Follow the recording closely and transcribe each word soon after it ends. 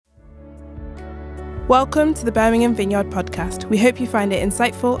Welcome to the Birmingham Vineyard podcast. We hope you find it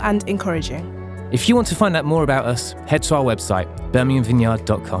insightful and encouraging. If you want to find out more about us, head to our website,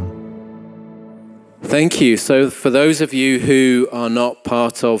 birminghamvineyard.com. Thank you. So for those of you who are not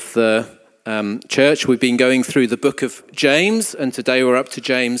part of the church, we've been going through the book of James, and today we're up to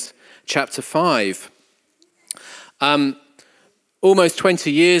James chapter 5. Almost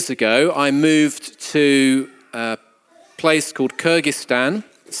 20 years ago, I moved to a place called Kyrgyzstan,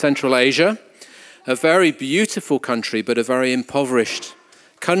 Central Asia, a very beautiful country, but a very impoverished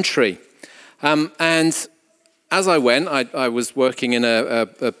country. And as I went, I was working in a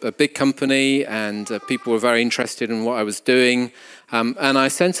big company, and people were very interested in what I was doing. And I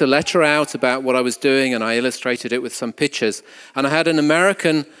sent a letter out about what I was doing, and I illustrated it with some pictures. And I had an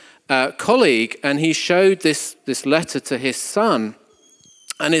American colleague, and he showed this letter to his son.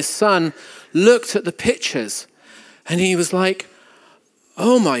 And his son looked at the pictures, and he was like,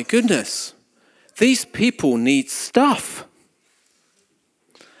 "Oh my goodness, these people need stuff."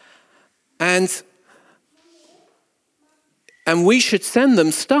 And we should send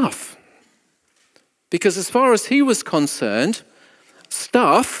them stuff. Because as far as he was concerned,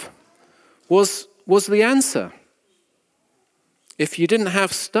 stuff was the answer. If you didn't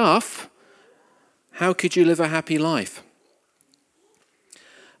have stuff, how could you live a happy life?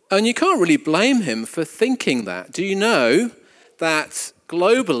 And you can't really blame him for thinking that. Do you know that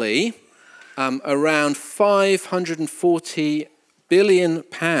globally, around £540 billion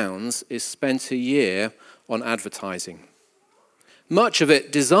is spent a year on advertising? Much of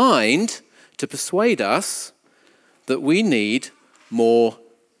it designed to persuade us that we need more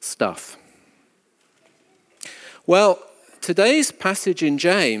stuff. Well, today's passage in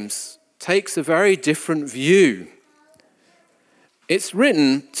James takes a very different view. It's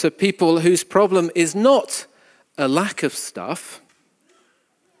written to people whose problem is not a lack of stuff.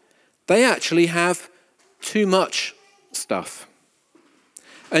 They actually have too much stuff.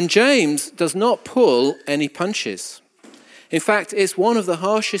 And James does not pull any punches. In fact, it's one of the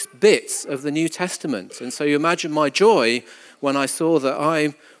harshest bits of the New Testament. And so you imagine my joy when I saw that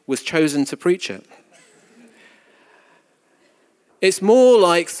I was chosen to preach it. It's more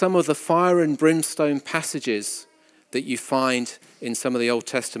like some of the fire and brimstone passages that you find in some of the Old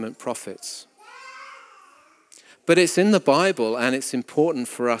Testament prophets. But it's in the Bible, and it's important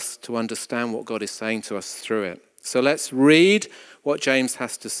for us to understand what God is saying to us through it. So let's read what James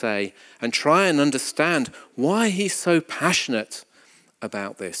has to say and try and understand why he's so passionate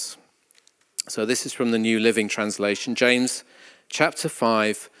about this. So this is from the New Living Translation, James chapter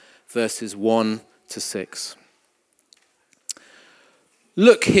 5, verses 1 to 6.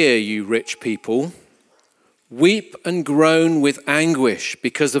 "Look here, you rich people. Weep and groan with anguish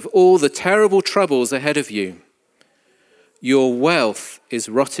because of all the terrible troubles ahead of you. Your wealth is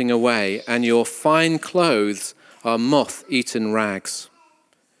rotting away, and your fine clothes are moth-eaten rags.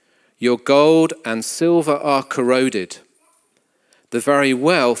 Your gold and silver are corroded. The very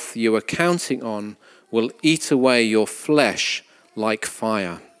wealth you are counting on will eat away your flesh like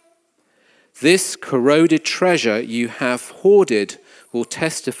fire. This corroded treasure you have hoarded will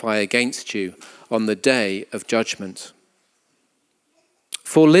testify against you on the day of judgment.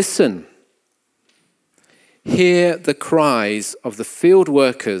 For listen, hear the cries of the field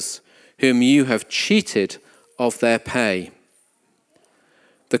workers whom you have cheated of their pay.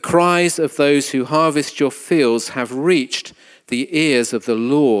 The cries of those who harvest your fields have reached the ears of the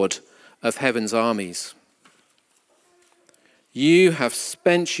Lord of heaven's armies. You have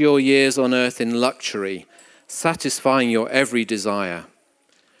spent your years on earth in luxury, satisfying your every desire.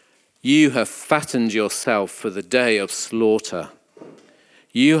 You have fattened yourself for the day of slaughter.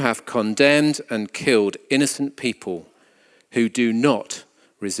 You have condemned and killed innocent people who do not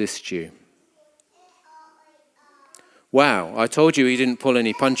resist you." Wow, I told you he didn't pull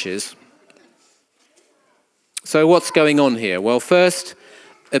any punches. So what's going on here? Well, first,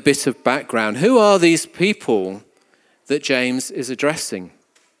 a bit of background. Who are these people that James is addressing?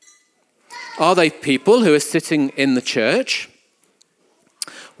 Are they people who are sitting in the church?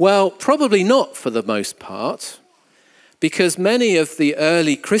 Well, probably not for the most part, because many of the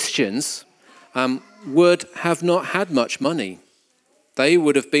early Christians would have not had much money. They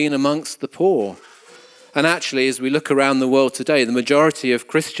would have been amongst the poor. And actually, as we look around the world today, the majority of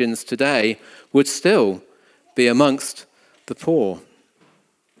Christians today would still be amongst the poor.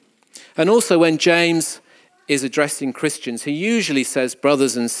 And also when James is addressing Christians, he usually says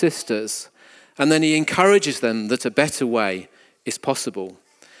brothers and sisters, and then he encourages them that a better way is possible.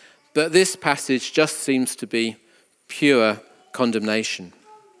 But this passage just seems to be pure condemnation.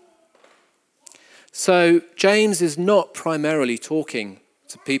 So James is not primarily talking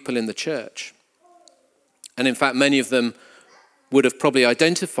to people in the church. And in fact, many of them would have probably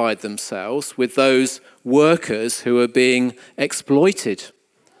identified themselves with those workers who are being exploited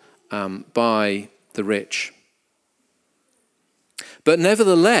by the rich. But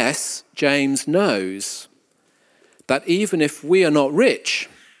nevertheless, James knows that even if we are not rich,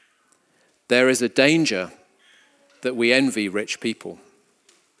 there is a danger that we envy rich people.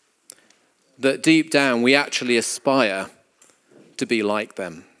 That deep down we actually aspire to be like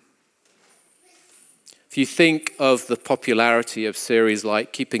them. If you think of the popularity of series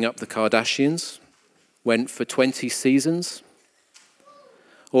like Keeping Up the Kardashians, went for 20 seasons,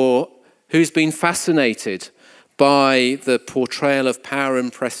 or who's been fascinated by the portrayal of power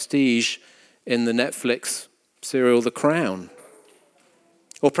and prestige in the Netflix serial The Crown,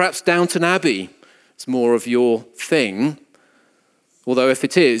 or perhaps Downton Abbey is more of your thing, although if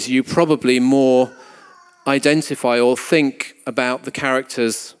it is, you probably more identify or think about the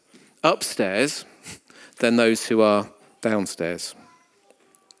characters upstairs than those who are downstairs.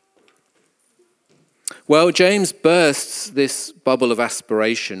 Well, James bursts this bubble of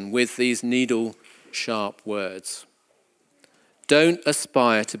aspiration with these needle-sharp words. Don't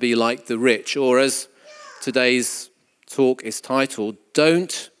aspire to be like the rich, or as today's talk is titled,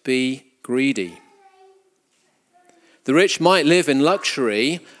 don't be greedy. The rich might live in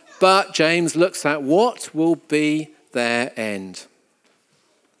luxury, but James looks at what will be their end.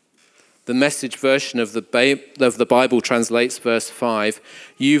 The Message version of the Bible translates verse 5,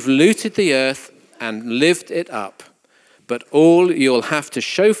 you've looted the earth and lived it up, but all you'll have to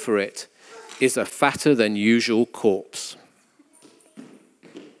show for it is a fatter than usual corpse.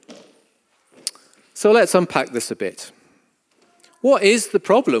 So let's unpack this a bit. What is the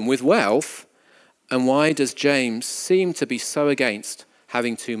problem with wealth, and why does James seem to be so against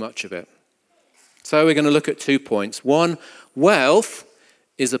having too much of it? So we're going to look at 2 points. One, wealth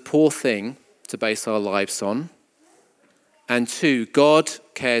is a poor thing to base our lives on. And 2, God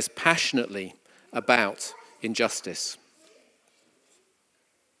cares passionately about injustice.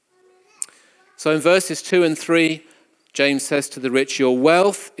 So in verses 2 and 3, James says to the rich, your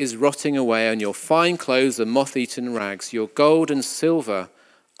wealth is rotting away and your fine clothes are moth-eaten rags. Your gold and silver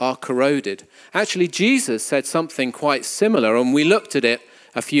are corroded. Actually, Jesus said something quite similar, and we looked at it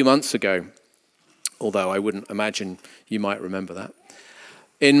a few months ago, although I wouldn't imagine you might remember that.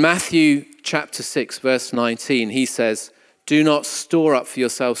 In Matthew chapter 6, verse 19, he says, do not store up for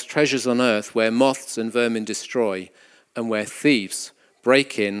yourselves treasures on earth where moths and vermin destroy and where thieves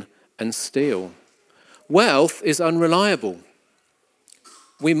break in and steal. Wealth is unreliable.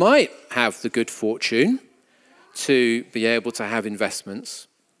 We might have the good fortune to be able to have investments,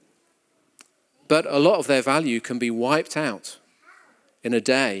 but a lot of their value can be wiped out in a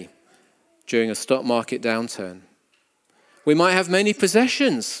day during a stock market downturn. We might have many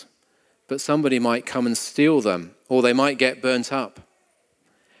possessions, but somebody might come and steal them, or they might get burnt up.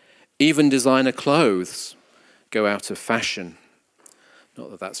 Even designer clothes go out of fashion. Not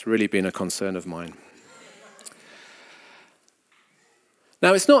that that's really been a concern of mine.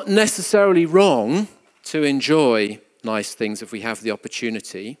 Now, it's not necessarily wrong to enjoy nice things if we have the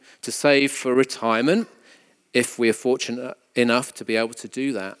opportunity, to save for retirement if we are fortunate enough to be able to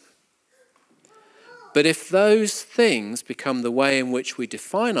do that. But if those things become the way in which we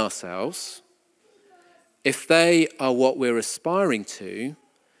define ourselves, if they are what we're aspiring to,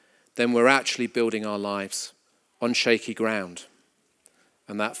 then we're actually building our lives on shaky ground.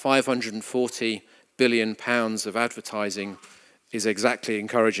 And that £540 billion of advertising is exactly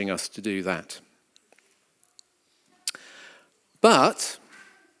encouraging us to do that. But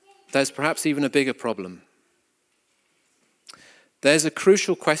there's perhaps even a bigger problem. There's a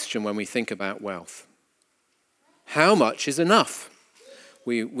crucial question when we think about wealth. How much is enough?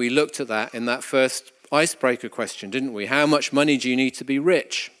 We looked at that in that first icebreaker question, didn't we? How much money do you need to be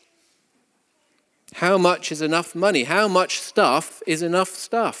rich? How much is enough money? How much stuff is enough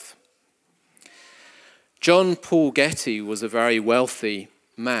stuff? John Paul Getty was a very wealthy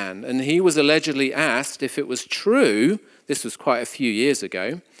man, and he was allegedly asked if it was true, this was quite a few years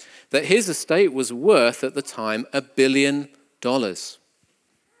ago, that his estate was worth at the time $1 billion.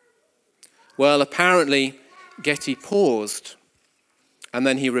 Well, apparently Getty paused, and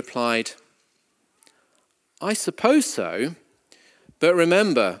then he replied, I suppose so, but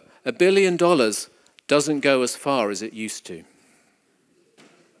remember, $1 billion doesn't go as far as it used to.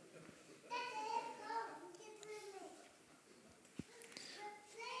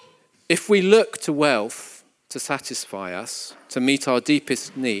 If we look to wealth to satisfy us, to meet our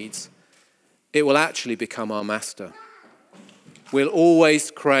deepest needs, it will actually become our master. We'll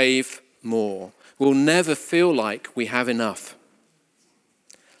always crave more. We'll never feel like we have enough.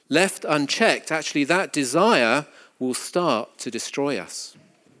 left unchecked, actually that desire will start to destroy us.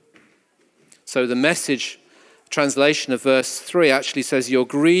 So the Message translation of verse 3 actually says, your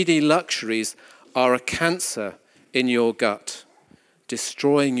greedy luxuries are a cancer in your gut,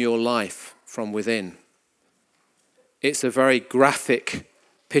 destroying your life from within. It's a very graphic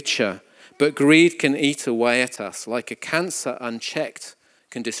picture, but greed can eat away at us like a cancer unchecked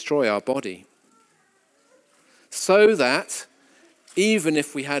can destroy our body. So that even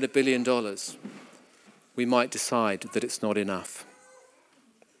if we had $1 billion, we might decide that it's not enough.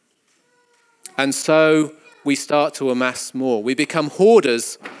 And so we start to amass more. We become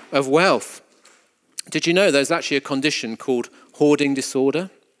hoarders of wealth. Did you know there's actually a condition called hoarding disorder?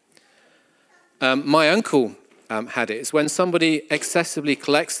 My uncle had it. It's when somebody excessively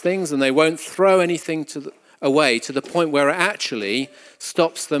collects things and they won't throw anything away to the point where it actually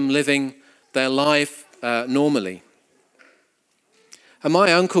stops them living their life normally. And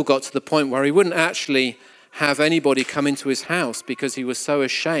my uncle got to the point where he wouldn't actually have anybody come into his house because he was so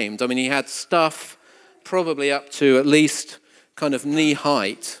ashamed. I mean, he had stuff probably up to at least kind of knee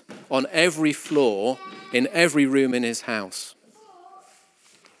height on every floor in every room in his house.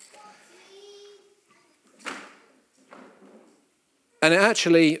 And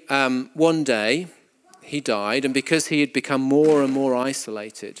actually, one day, he died, and because he had become more and more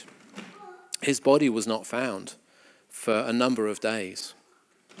isolated, his body was not found for a number of days.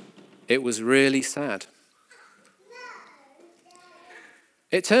 It was really sad.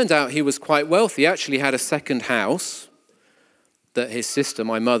 It turned out he was quite wealthy. He actually had a second house that his sister,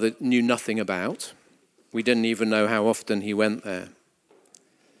 my mother, knew nothing about. We didn't even know how often he went there.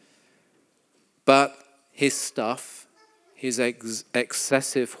 But his stuff, his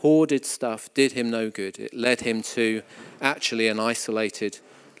excessive hoarded stuff, did him no good. It led him to actually an isolated,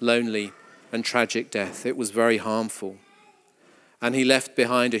 lonely, and tragic death. It was very harmful. And he left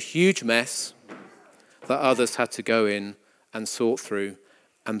behind a huge mess that others had to go in and sort through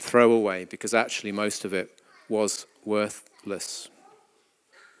and throw away, because actually most of it was worthless.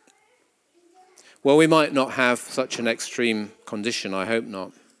 Well, we might not have such an extreme condition, I hope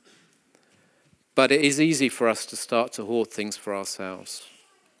not. But it is easy for us to start to hoard things for ourselves.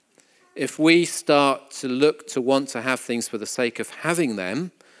 If we start to look to want to have things for the sake of having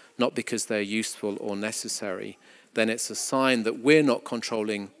them, not because they're useful or necessary, then it's a sign that we're not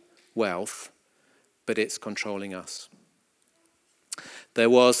controlling wealth, but it's controlling us. There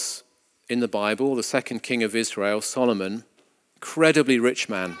was, in the Bible, the second king of Israel, Solomon, incredibly rich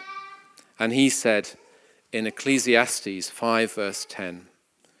man. And he said in Ecclesiastes 5 verse 10,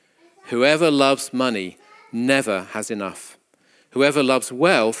 whoever loves money never has enough. Whoever loves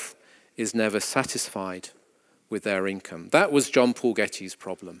wealth is never satisfied with their income. That was John Paul Getty's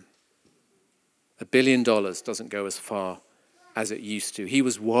problem. $1 billion doesn't go as far as it used to. He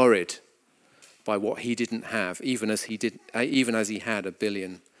was worried by what he didn't have, even as he had $1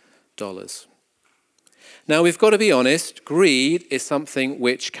 billion. Now, we've got to be honest, greed is something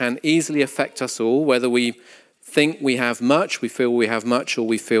which can easily affect us all, whether we think we have much, we feel we have much, or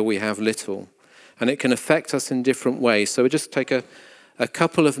we feel we have little. And it can affect us in different ways. So we'll just take a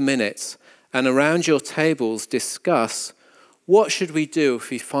couple of minutes and around your tables discuss what should we do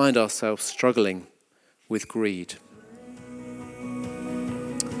if we find ourselves struggling with greed.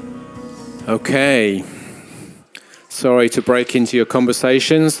 Okay. Sorry to break into your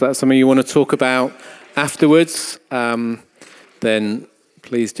conversations. That's something you want to talk about afterwards, then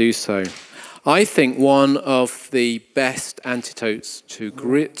please do so. I think one of the best antidotes to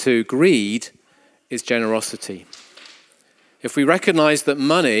greed is generosity. If we recognize that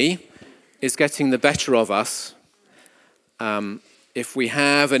money is getting the better of us, if we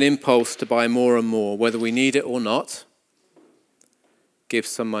have an impulse to buy more and more, whether we need it or not, give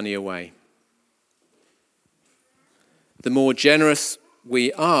some money away. The more generous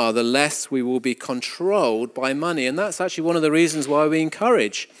we are, the less we will be controlled by money. And that's actually one of the reasons why we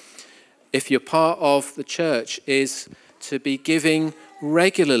encourage, if you're part of the church, is to be giving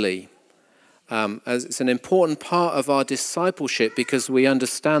regularly. As it's an important part of our discipleship, because we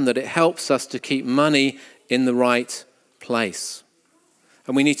understand that it helps us to keep money in the right place.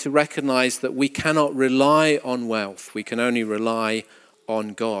 And we need to recognize that we cannot rely on wealth. We can only rely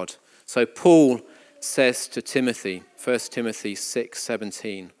on God. So Paul says to Timothy, 1 Timothy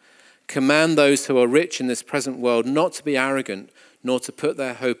 6:17, command those who are rich in this present world not to be arrogant, nor to put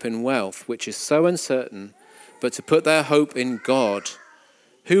their hope in wealth, which is so uncertain, but to put their hope in God,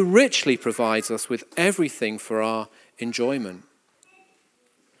 who richly provides us with everything for our enjoyment.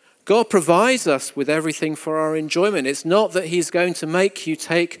 God provides us with everything for our enjoyment. It's not that he's going to make you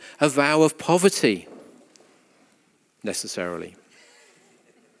take a vow of poverty, necessarily.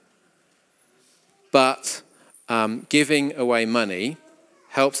 but giving away money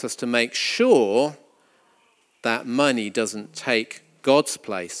helps us to make sure that money doesn't take God's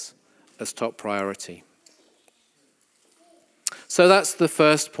place as top priority. So that's the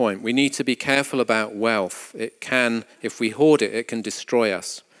first point. We need to be careful about wealth. It can, if we hoard it, it can destroy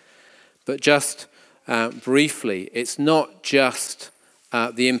us. But just briefly, it's not just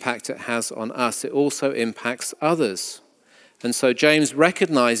the impact it has on us, it also impacts others. And so James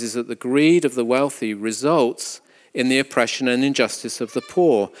recognizes that the greed of the wealthy results in the oppression and injustice of the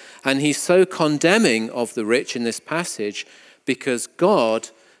poor. And he's so condemning of the rich in this passage because God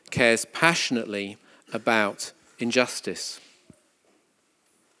cares passionately about injustice.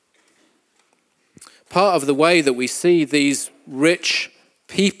 Part of the way that we see these rich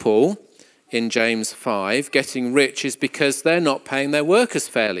people in James 5 getting rich is because they're not paying their workers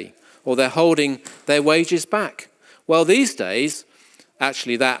fairly, or they're holding their wages back. Well, these days,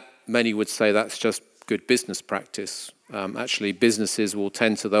 actually that many would say that's just good business practice. Actually, businesses will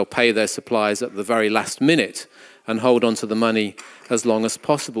they'll pay their suppliers at the very last minute and hold on to the money as long as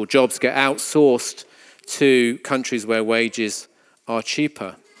possible. Jobs get outsourced to countries where wages are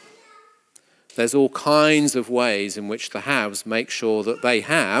cheaper. There's all kinds of ways in which the haves make sure that they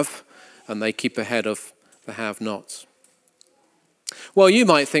have, and they keep ahead of the have-nots. Well, you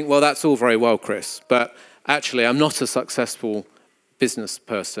might think, well, that's all very well, Chris, but actually I'm not a successful business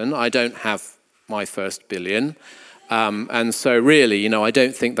person. I don't have my first billion. And so really, I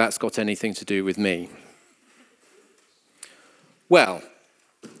don't think that's got anything to do with me. Well,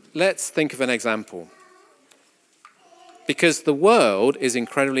 let's think of an example. Because the world is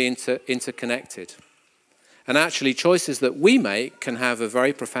incredibly interconnected. And actually, choices that we make can have a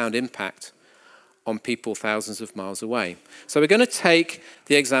very profound impact on people thousands of miles away. So we're going to take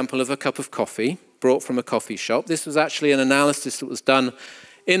the example of a cup of coffee brought from a coffee shop. This was actually an analysis that was done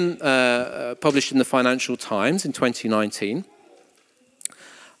published in the Financial Times in 2019.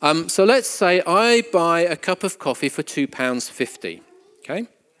 So let's say I buy a cup of coffee for £2.50. Okay?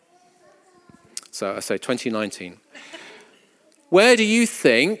 So I say 2019. Where do you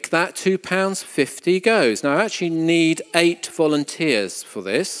think that £2.50 goes? Now, I actually need 8 volunteers for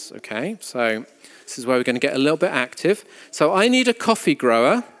this, okay? So this is where we're going to get a little bit active. So I need a coffee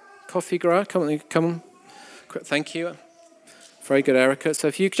grower. Coffee grower, come on. Thank you. Very good, Erica. So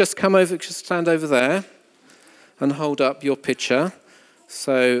if you just stand over there and hold up your picture.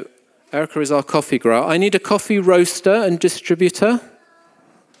 So Erica is our coffee grower. I need a coffee roaster and distributor.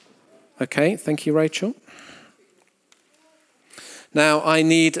 Okay, thank you, Rachel. Now, I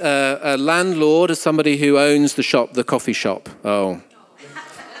need a landlord, somebody who owns the coffee shop. Oh.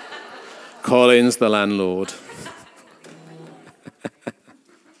 Colin's the landlord.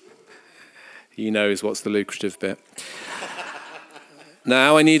 He knows what's the lucrative bit.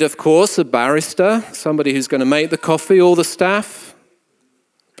 Now, I need, of course, a barista, somebody who's going to make the coffee, all the staff.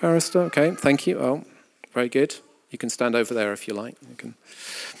 Barista, okay, thank you. Oh, very good. You can stand over there if you like. You can.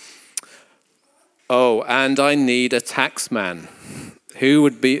 Oh, and I need a taxman. Well,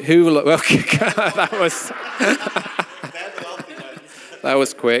 that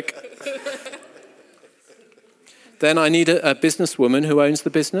was quick. Then I need a businesswoman who owns the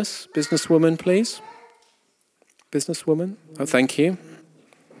business. Businesswoman, please. Businesswoman. Oh, thank you.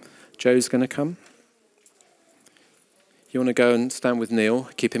 Joe's going to come. You want to go and stand with Neil?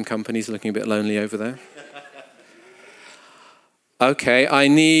 Keep him company. He's looking a bit lonely over there. Okay, I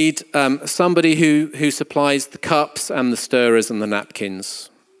need somebody who supplies the cups and the stirrers and the napkins.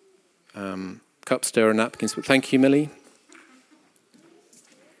 Cup, stirrer, napkins. But thank you, Millie.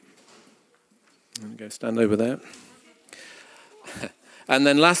 There we go, stand over there. And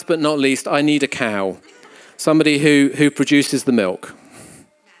then last but not least, I need a cow. Somebody who produces the milk.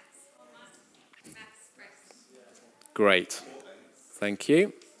 Great. Thank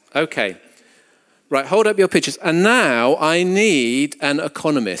you. Okay. Right, hold up your pictures. And now I need an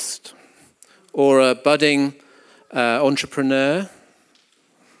economist or a budding entrepreneur.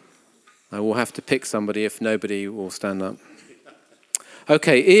 I will have to pick somebody if nobody will stand up.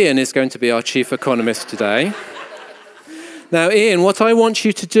 Okay, Ian is going to be our chief economist today. Now, Ian, what I want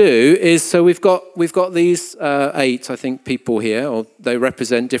you to do is, so we've got these 8, I think, people here, or they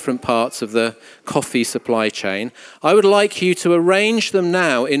represent different parts of the coffee supply chain. I would like you to arrange them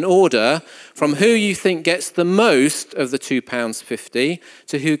now in order from who you think gets the most of the £2.50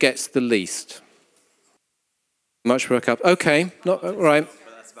 to who gets the least. Much for a cup. Okay, not all right.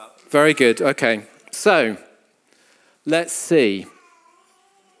 Very good. Okay, so let's see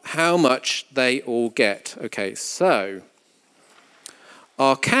how much they all get. Okay, so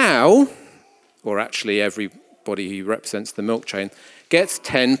our cow, or actually everybody who represents the milk chain, gets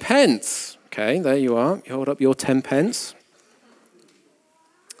 10 pence. Okay, there you are. You hold up your 10 pence.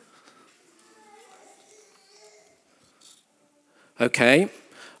 Okay,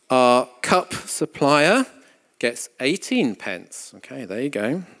 our cup supplier gets 18 pence. Okay, there you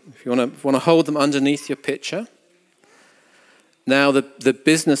go. If you want to hold them underneath your picture. Now, the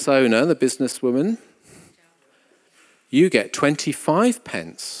business owner, the businesswoman, you get 25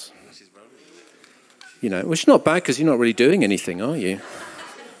 pence. You know, which is not bad because you're not really doing anything, are you?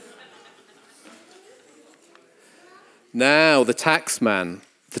 Now, the tax man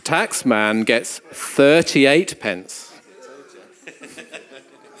gets 38 pence.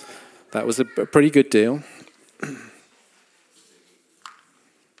 That was a pretty good deal.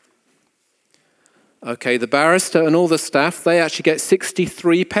 Okay, the barrister and all the staff, they actually get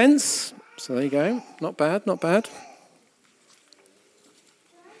 63 pence. So there you go. Not bad, not bad.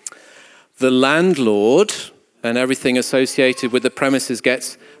 The landlord and everything associated with the premises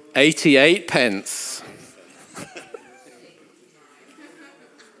gets 88 pence.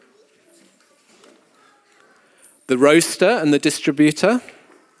 The roaster and the distributor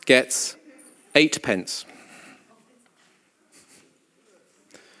gets 8 pence.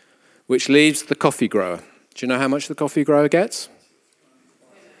 Which leaves the coffee grower. Do you know how much the coffee grower gets?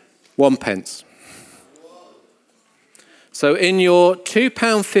 1 pence. So in your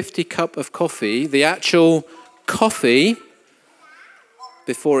 £2.50 cup of coffee, the actual coffee,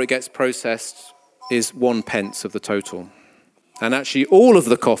 before it gets processed, is 1 pence of the total. And actually all of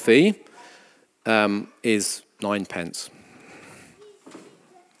the coffee is 9 pence.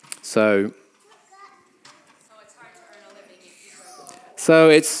 So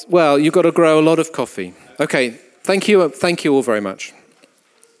you've got to grow a lot of coffee. Okay, thank you all very much.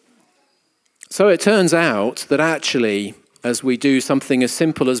 So it turns out that actually, as we do something as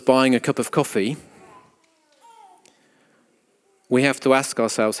simple as buying a cup of coffee, we have to ask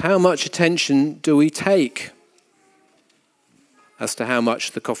ourselves, how much attention do we take as to how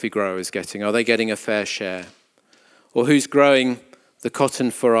much the coffee grower is getting? Are they getting a fair share? Or who's growing the cotton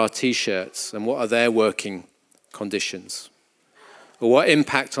for our T-shirts, and what are their working conditions? Or what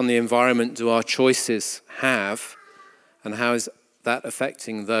impact on the environment do our choices have, and how is that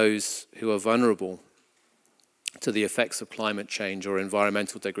affecting those who are vulnerable to the effects of climate change or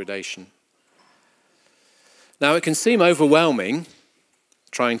environmental degradation? Now, it can seem overwhelming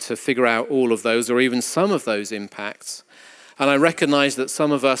trying to figure out all of those or even some of those impacts. And I recognize that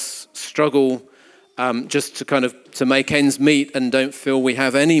some of us struggle just to make ends meet and don't feel we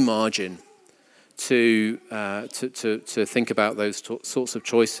have any margin to think about those sorts of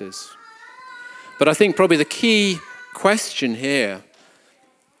choices. But I think probably the key question here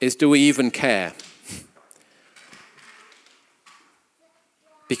is, do we even care?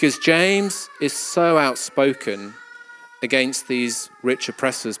 Because James is so outspoken against these rich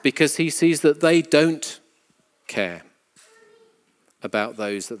oppressors because he sees that they don't care about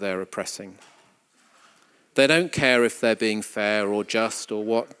those that they're oppressing. They don't care if they're being fair or just or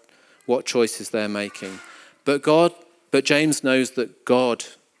what choices they're making. But James knows that God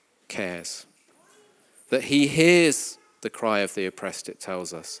cares. That he hears the cry of the oppressed, it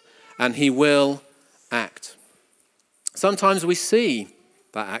tells us, and he will act. Sometimes we see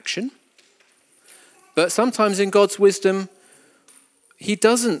that action, but sometimes in God's wisdom, he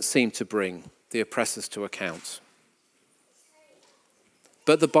doesn't seem to bring the oppressors to account.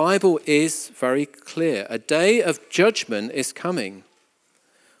 But the Bible is very clear. A day of judgment is coming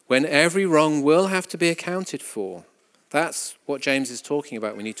when every wrong will have to be accounted for. That's what James is talking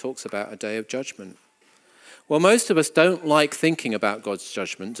about when he talks about a day of judgment. Well, most of us don't like thinking about God's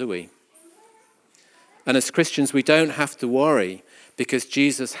judgment, do we? And as Christians, we don't have to worry because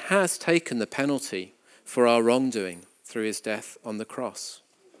Jesus has taken the penalty for our wrongdoing through his death on the cross.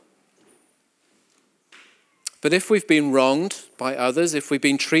 But if we've been wronged by others, if we've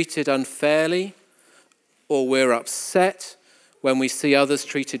been treated unfairly, or we're upset when we see others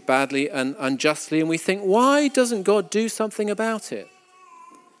treated badly and unjustly, and we think, why doesn't God do something about it?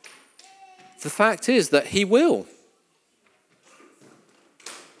 The fact is that he will.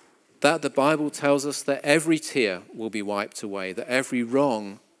 That the Bible tells us that every tear will be wiped away, that every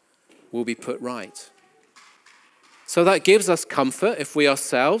wrong will be put right. So that gives us comfort if we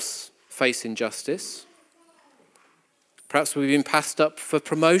ourselves face injustice. Perhaps we've been passed up for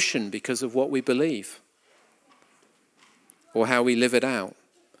promotion because of what we believe or how we live it out.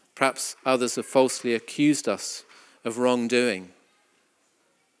 Perhaps others have falsely accused us of wrongdoing.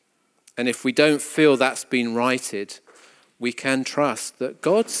 And if we don't feel that's been righted, we can trust that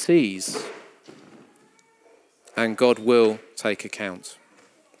God sees and God will take account.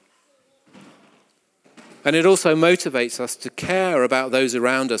 And it also motivates us to care about those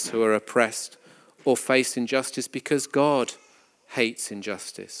around us who are oppressed or face injustice, because God hates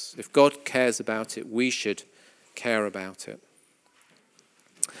injustice. If God cares about it, we should care about it.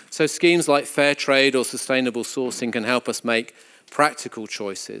 So schemes like fair trade or sustainable sourcing can help us make practical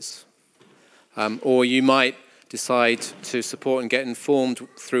choices. Or you might decide to support and get informed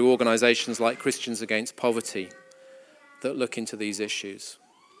through organisations like Christians Against Poverty that look into these issues.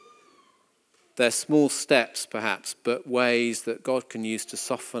 They're small steps, perhaps, but ways that God can use to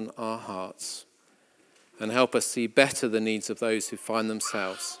soften our hearts and help us see better the needs of those who find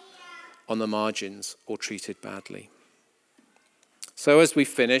themselves on the margins or treated badly. So as we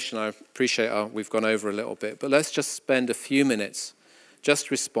finish, and I appreciate we've gone over a little bit, but let's just spend a few minutes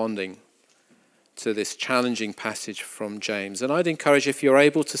just responding to this challenging passage from James. And I'd encourage, if you're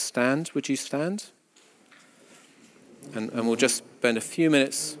able to stand, would you stand? And we'll just spend a few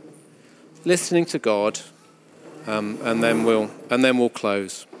minutes listening to God, and then we'll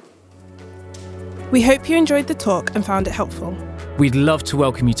close. We hope you enjoyed the talk and found it helpful. We'd love to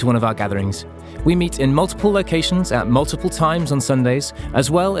welcome you to one of our gatherings. We meet in multiple locations at multiple times on Sundays, as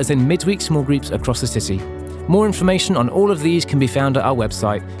well as in midweek small groups across the city. More information on all of these can be found at our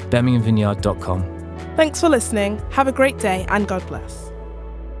website, birminghamvineyard.com. Thanks for listening. Have a great day and God bless.